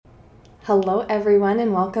Hello, everyone,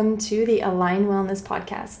 and welcome to the Align Wellness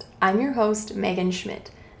Podcast. I'm your host, Megan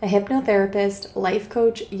Schmidt, a hypnotherapist, life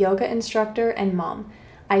coach, yoga instructor, and mom.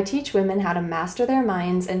 I teach women how to master their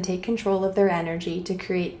minds and take control of their energy to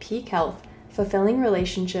create peak health, fulfilling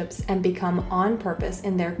relationships, and become on purpose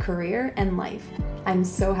in their career and life. I'm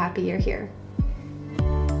so happy you're here.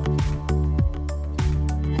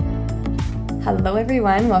 Hello,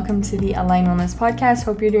 everyone. Welcome to the Align Wellness Podcast.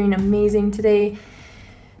 Hope you're doing amazing today.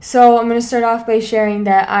 So I'm going to start off by sharing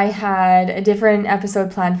that I had a different episode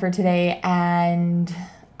planned for today, and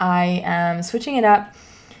I am switching it up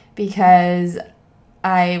because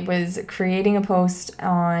I was creating a post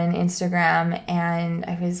on Instagram and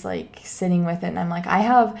I was sitting with it, and I'm like, I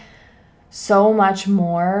have so much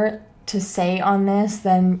more to say on this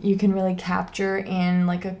than you can really capture in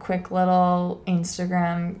a quick little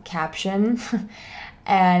Instagram caption.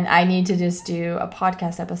 And I need to just do a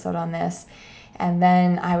podcast episode on this. And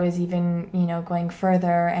then I was even, going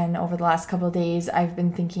further, and over the last couple of days, I've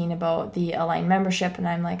been thinking about the Align membership, and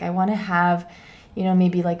I'm like, I want to have,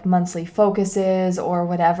 maybe monthly focuses or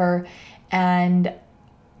whatever. And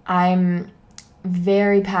I'm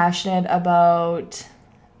very passionate about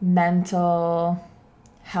mental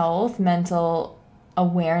health, mental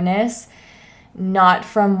awareness, not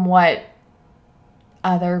from what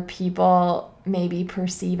other people maybe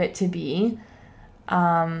perceive it to be,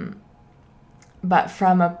 but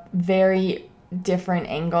from a very different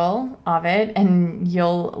angle of it. And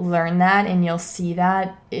you'll learn that and you'll see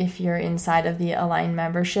that if you're inside of the Align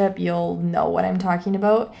membership. You'll know what I'm talking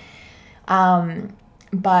about.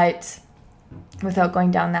 But without going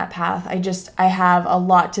down that path, I have a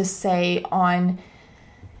lot to say on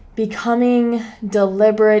becoming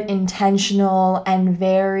deliberate, intentional, and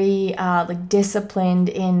very disciplined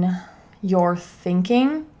in your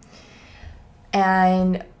thinking,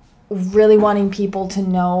 and really wanting people to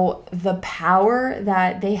know the power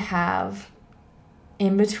that they have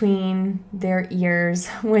in between their ears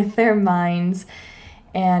with their minds,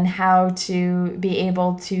 and how to be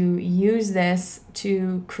able to use this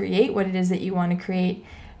to create what it is that you want to create,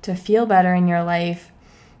 to feel better in your life,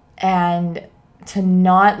 and to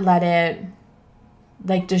not let it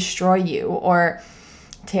destroy you or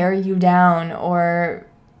tear you down or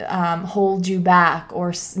hold you back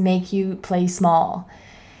or make you play small.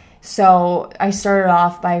 So I started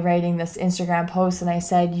off by writing this Instagram post, and I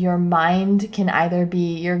said, your mind can either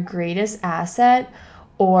be your greatest asset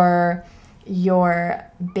or your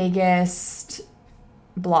biggest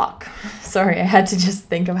block. Sorry, I had to just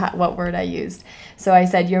think of what word I used. So I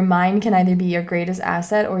said, your mind can either be your greatest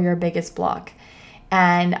asset or your biggest block.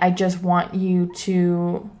 And I just want you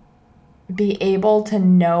to be able to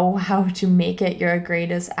know how to make it your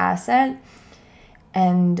greatest asset,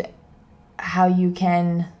 and how you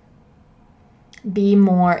can be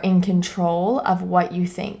more in control of what you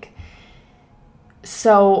think.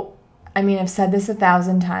 So, I've said this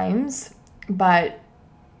 1,000 times, but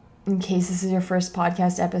in case this is your first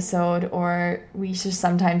podcast episode, or we just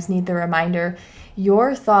sometimes need the reminder,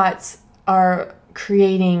 your thoughts are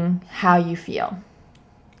creating how you feel.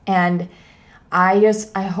 And I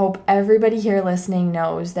hope everybody here listening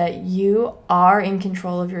knows that you are in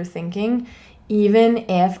control of your thinking, even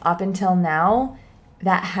if up until now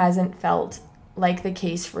that hasn't felt like the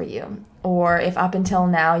case for you, or if up until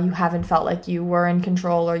now you haven't felt like you were in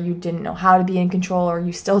control, or you didn't know how to be in control, or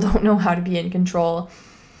you still don't know how to be in control,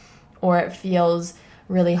 or it feels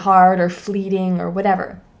really hard or fleeting or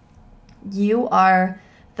whatever. You are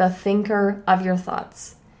the thinker of your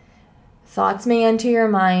thoughts. Thoughts may enter your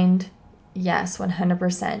mind, yes,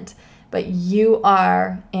 100%, but you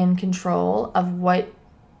are in control of what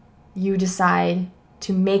you decide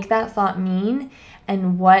to make that thought mean,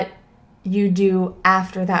 and what you do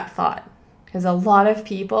after that thought. Because a lot of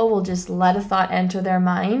people will just let a thought enter their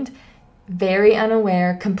mind, very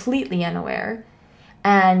unaware, completely unaware,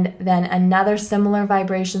 and then another similar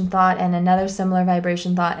vibration thought, and another similar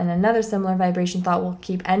vibration thought, and another similar vibration thought will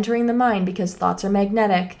keep entering the mind, because thoughts are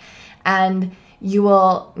magnetic, and you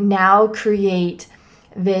will now create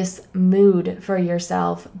this mood for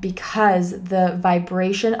yourself because the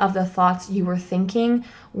vibration of the thoughts you were thinking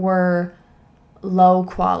were low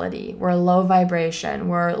quality, were low vibration,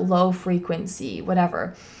 were low frequency,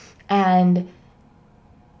 whatever. And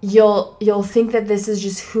you'll think that this is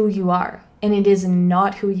just who you are, and it is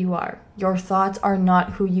not who you are. Your thoughts are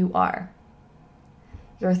not who you are.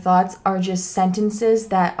 Your thoughts are just sentences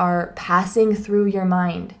that are passing through your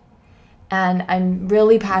mind. And I'm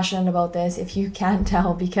really passionate about this, if you can't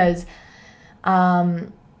tell, because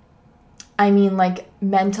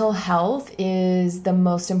mental health is the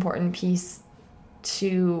most important piece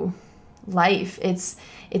to life. It's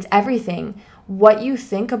everything. What you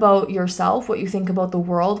think about yourself, what you think about the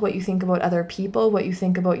world, what you think about other people, what you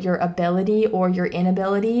think about your ability or your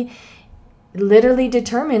inability literally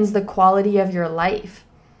determines the quality of your life.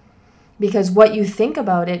 Because what you think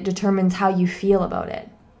about it determines how you feel about it.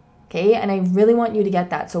 Okay? And I really want you to get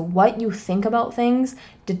that. So what you think about things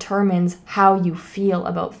determines how you feel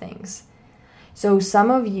about things. So some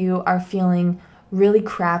of you are feeling really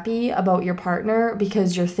crappy about your partner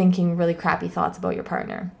because you're thinking really crappy thoughts about your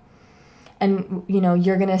partner. And,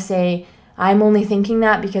 you're going to say, I'm only thinking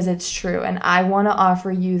that because it's true. And I want to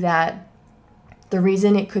offer you that the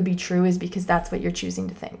reason it could be true is because that's what you're choosing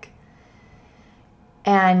to think.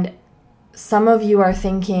 And some of you are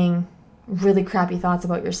thinking really crappy thoughts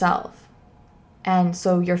about yourself. And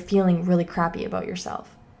so you're feeling really crappy about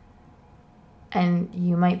yourself. And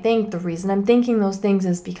you might think the reason I'm thinking those things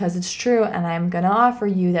is because it's true. And I'm going to offer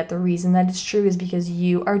you that the reason that it's true is because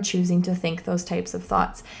you are choosing to think those types of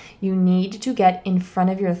thoughts. You need to get in front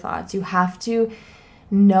of your thoughts. You have to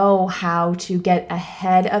know how to get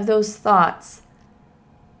ahead of those thoughts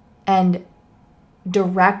and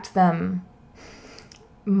direct them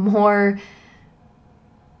more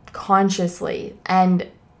consciously and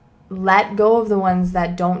let go of the ones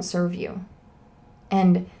that don't serve you,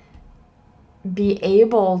 and be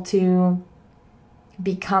able to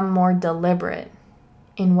become more deliberate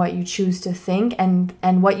in what you choose to think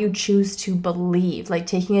and what you choose to believe, like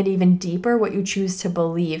taking it even deeper, what you choose to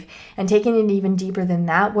believe, and taking it even deeper than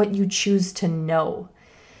that, what you choose to know.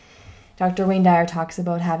 Dr. Wayne Dyer talks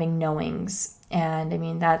about having knowings, and I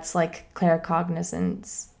mean, that's like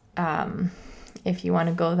claircognizance, if you want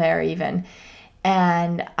to go there even.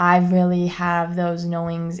 And I really have those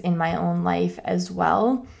knowings in my own life as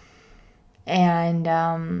well. And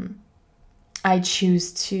I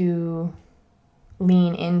choose to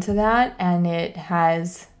lean into that, and it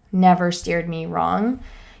has never steered me wrong.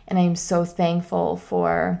 And I'm so thankful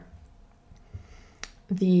for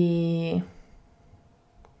the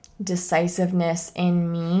decisiveness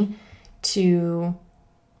in me to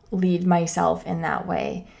lead myself in that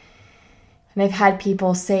way. And I've had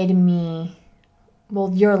people say to me,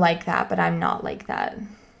 well, you're like that, but I'm not like that.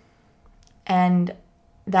 And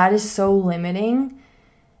that is so limiting,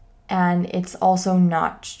 and it's also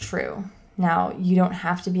not true. Now, you don't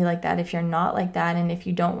have to be like that if you're not like that, and if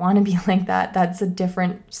you don't want to be like that, that's a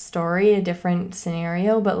different story, a different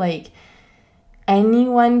scenario, but like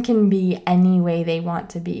anyone can be any way they want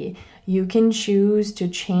to be. You can choose to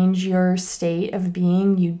change your state of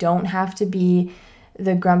being. You don't have to be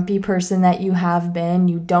the grumpy person that you have been.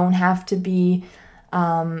 You don't have to be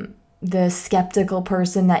the skeptical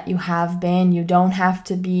person that you have been. You don't have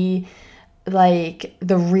to be like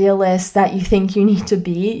the realist that you think you need to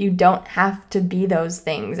be. You don't have to be those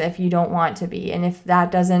things if you don't want to be. And if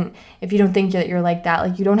you don't think that you're like that,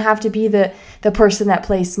 like you don't have to be the person that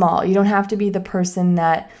plays small. You don't have to be the person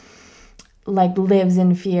that like lives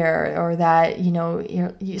in fear, or that,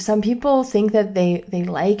 some people think that they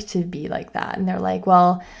like to be like that. And they're like,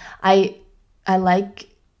 well, I like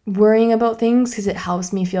worrying about things because it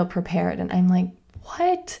helps me feel prepared. And I'm like,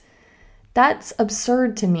 what? That's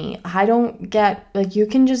absurd to me. I don't get, like, you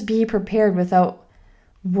can just be prepared without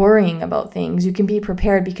worrying about things. You can be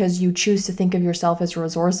prepared because you choose to think of yourself as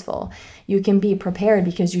resourceful. You can be prepared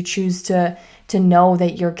because you choose to know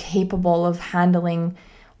that you're capable of handling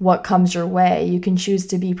what comes your way. You can choose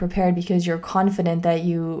to be prepared because you're confident that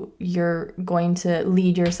you're going to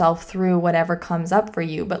lead yourself through whatever comes up for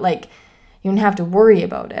you. But like, you don't have to worry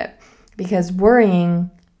about it, because worrying,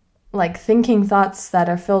 like thinking thoughts that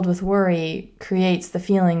are filled with worry, creates the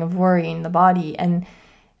feeling of worry in the body, and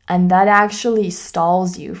that actually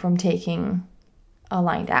stalls you from taking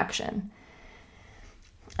aligned action.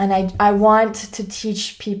 And I want to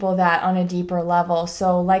teach people that on a deeper level.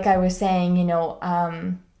 So like I was saying,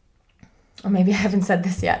 or maybe I haven't said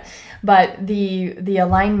this yet, but the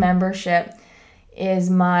Align membership is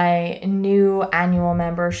my new annual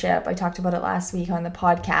membership. I talked about it last week on the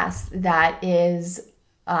podcast. That is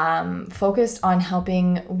focused on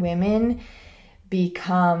helping women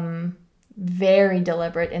become very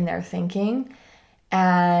deliberate in their thinking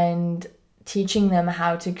and teaching them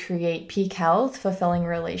how to create peak health, fulfilling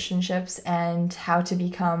relationships, and how to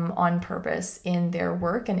become on purpose in their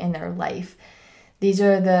work and in their life. These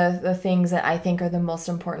are the things that I think are the most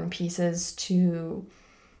important pieces to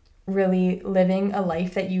really living a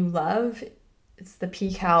life that you love. It's the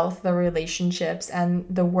peak health, the relationships, and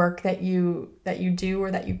the work that you do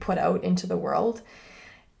or that you put out into the world.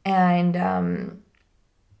 And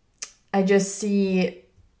I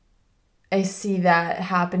see that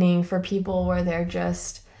happening for people where they're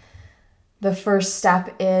just, the first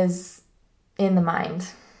step is in the mind.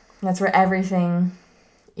 That's where everything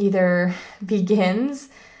either begins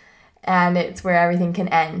and it's where everything can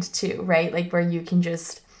end too, right? Like where you can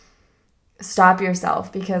just stop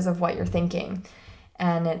yourself because of what you're thinking,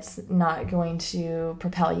 and it's not going to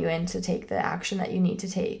propel you in to take the action that you need to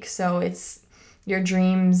take. So it's your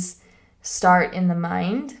dreams start in the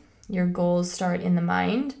mind, your goals start in the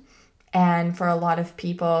mind, and for a lot of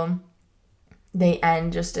people, they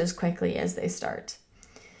end just as quickly as they start.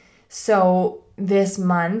 So this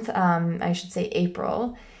month, I should say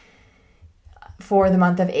April, for the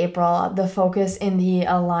month of April, the focus in the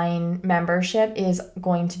Align membership is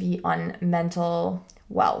going to be on mental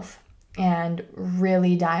wealth and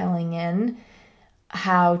really dialing in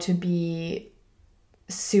how to be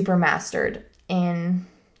super mastered in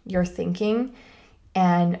your thinking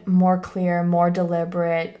and more clear, more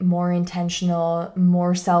deliberate, more intentional,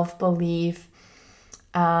 more self-belief,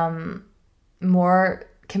 more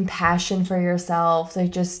compassion for yourself. So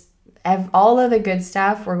just all of the good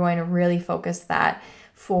stuff, we're going to really focus that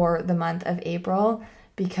for the month of April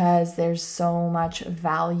because there's so much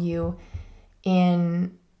value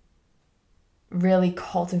in really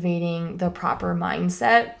cultivating the proper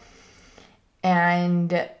mindset.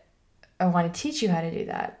 And I want to teach you how to do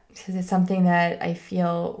that because it's something that I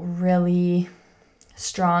feel really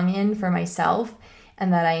strong in for myself,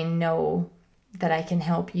 and that I know that I can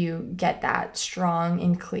help you get that strong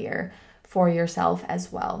and clear for yourself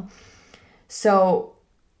as well. So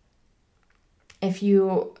if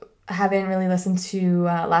you haven't really listened to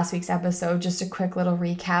last week's episode, just a quick little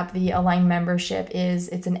recap. The Align membership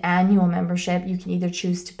it's an annual membership. You can either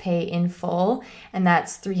choose to pay in full, and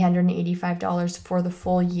that's $385 for the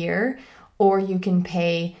full year, or you can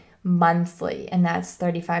pay monthly, and that's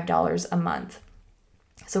 $35 a month.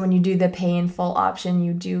 So when you do the pay in full option,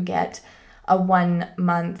 you do get a 1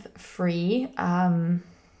 month free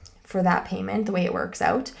for that payment, the way it works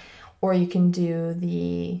out. Or you can do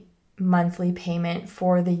the monthly payment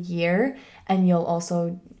for the year, and you'll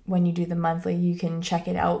also, when you do the monthly, you can check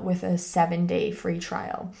it out with a 7-day free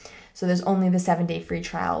trial. So there's only the 7-day free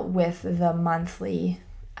trial with the monthly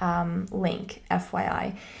link,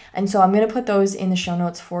 FYI. And so I'm going to put those in the show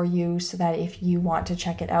notes for you so that if you want to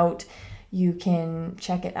check it out, you can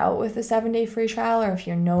check it out with the 7-day free trial, or if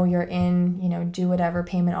you know you're in, do whatever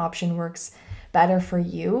payment option works better for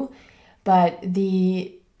you. But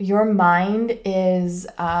your mind is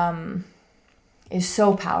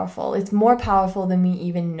so powerful. It's more powerful than we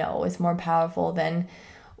even know. It's more powerful than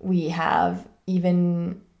we have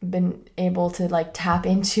even been able to tap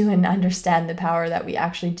into and understand the power that we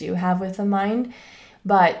actually do have with the mind.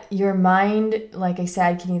 But your mind, like I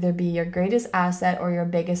said, can either be your greatest asset or your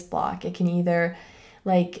biggest block. It can either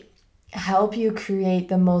help you create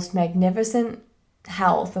the most magnificent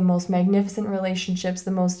health, the most magnificent relationships, the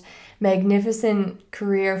most magnificent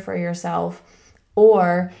career for yourself,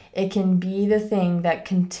 or it can be the thing that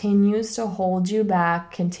continues to hold you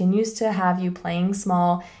back, continues to have you playing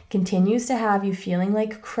small, continues to have you feeling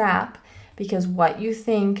like crap, because what you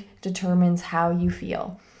think determines how you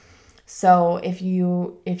feel. So if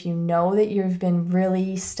you know that you've been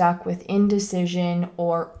really stuck with indecision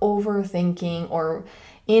or overthinking or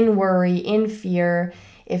in worry, in fear,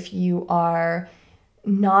 if you are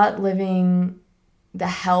not living the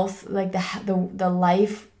health, the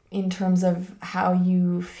life in terms of how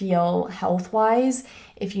you feel health-wise,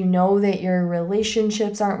 if you know that your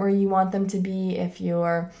relationships aren't where you want them to be, if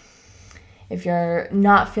you're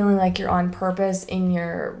not feeling like you're on purpose in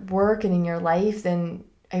your work and in your life, then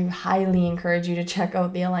I highly encourage you to check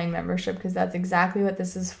out the Align membership, because that's exactly what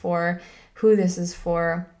this is for, who this is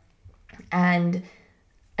for. And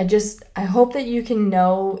I hope that you can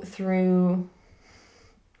know through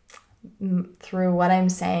what I'm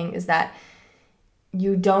saying is that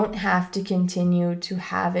you don't have to continue to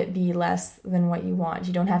have it be less than what you want.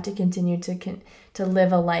 You don't have to continue to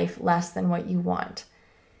live a life less than what you want.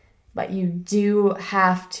 But you do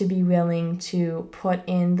have to be willing to put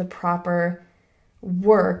in the proper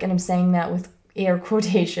work, and I'm saying that with air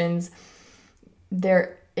quotations.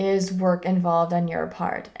 There is work involved on your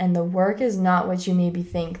part, and the work is not what you maybe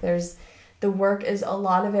think. The work is, a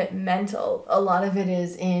lot of it mental, a lot of it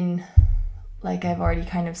is in, like I've already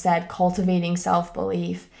kind of said, cultivating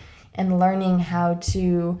self-belief and learning how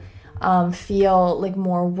to feel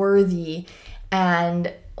more worthy,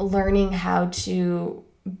 and learning how to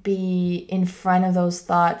be in front of those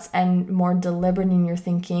thoughts and more deliberate in your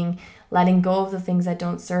thinking, letting go of the things that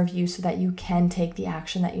don't serve you so that you can take the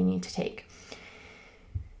action that you need to take.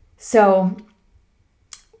 So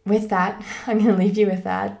with that, I'm going to leave you with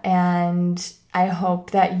that, and I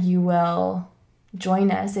hope that you will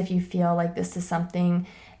join us if you feel like this is something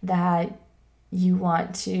that you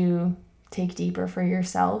want to take deeper for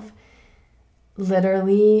yourself,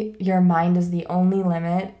 literally your mind is the only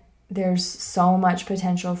limit. There's so much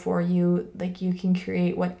potential for you. Like, you can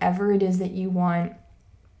create whatever it is that you want.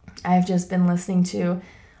 I've just been listening to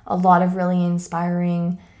a lot of really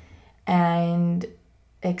inspiring and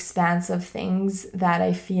expansive things that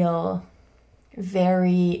I feel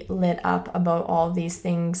very lit up about all of these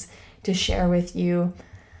things to share with you.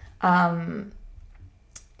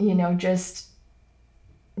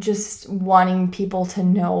 Just wanting people to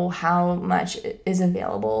know how much is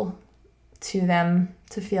available to them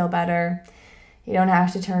to feel better. You don't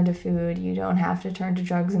have to turn to food. You don't have to turn to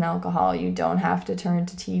drugs and alcohol. You don't have to turn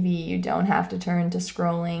to TV. You don't have to turn to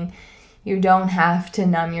scrolling. You don't have to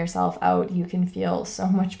numb yourself out. You can feel so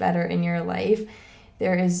much better in your life.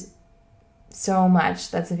 There is so much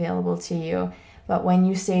that's available to you. But when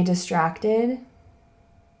you stay distracted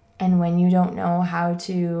and when you don't know how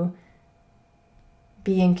to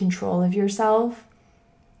be in control of yourself,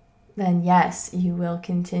 then yes, you will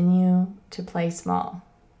continue to play small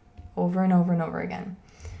over and over and over again.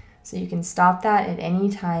 So you can stop that at any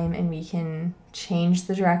time, and we can change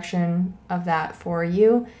the direction of that for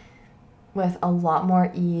you with a lot more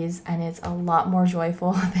ease, and it's a lot more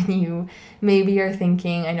joyful than you maybe are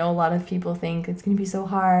thinking. I know a lot of people think it's going to be so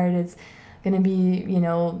hard, it's going to be,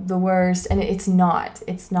 the worst, and it's not.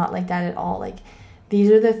 It's not like that at all. Like, these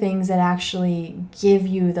are the things that actually give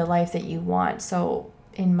you the life that you want. So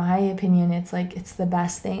in my opinion, it's the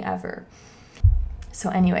best thing ever. So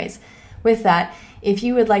anyways, with that, if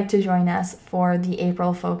you would like to join us for the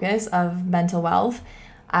April focus of mental wealth,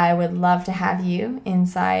 I would love to have you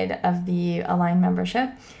inside of the Align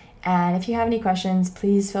membership. And if you have any questions,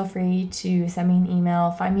 please feel free to send me an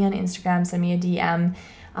email, find me on Instagram, send me a DM.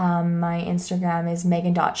 My Instagram is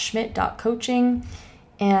megan.schmidt.coaching.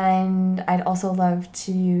 And I'd also love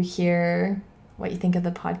to hear what you think of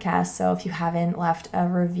the podcast. So if you haven't left a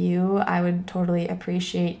review, I would totally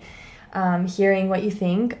appreciate hearing what you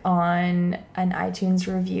think on an iTunes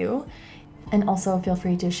review. And also feel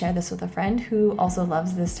free to share this with a friend who also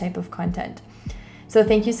loves this type of content. So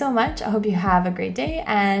thank you so much. I hope you have a great day,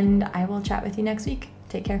 and I will chat with you next week.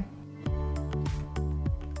 Take care.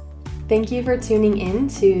 Thank you for tuning in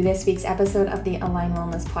to this week's episode of the Align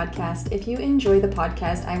Wellness Podcast. If you enjoy the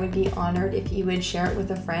podcast, I would be honored if you would share it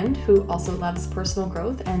with a friend who also loves personal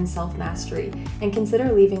growth and self-mastery, and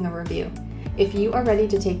consider leaving a review. If you are ready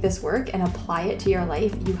to take this work and apply it to your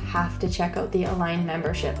life, you have to check out the Align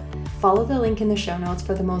membership. Follow the link in the show notes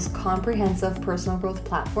for the most comprehensive personal growth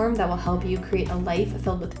platform that will help you create a life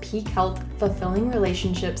filled with peak health, fulfilling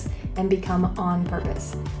relationships, and become on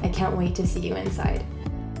purpose. I can't wait to see you inside.